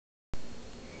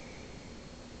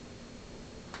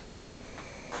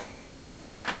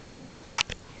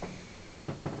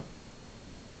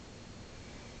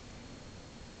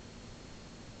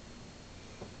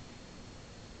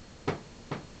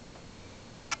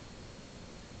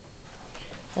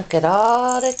Look at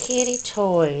all the kitty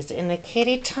toys in the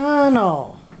kitty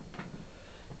tunnel.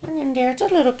 And then there's a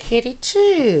little kitty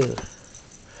too.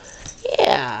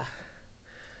 Yeah.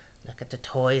 Look at the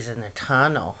toys in the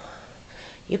tunnel.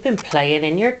 You've been playing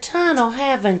in your tunnel,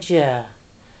 haven't you?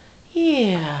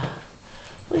 Yeah.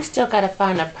 We still got to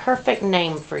find a perfect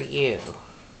name for you.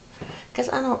 Because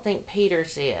I don't think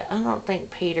Peter's it. I don't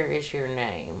think Peter is your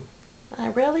name. I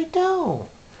really don't.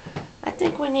 I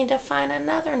think we need to find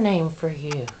another name for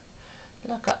you.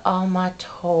 Look at all my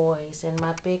toys in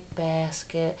my big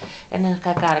basket. And look,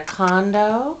 I got a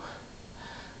condo.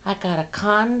 I got a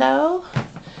condo.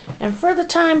 And for the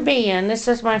time being, this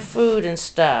is my food and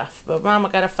stuff. But Mama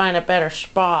got to find a better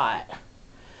spot.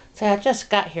 See, I just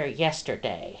got here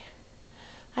yesterday.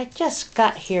 I just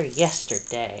got here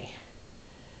yesterday.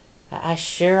 I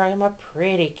sure am a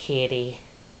pretty kitty.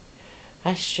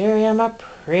 I sure am a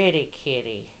pretty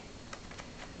kitty.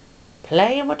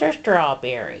 Playing with her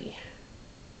strawberry.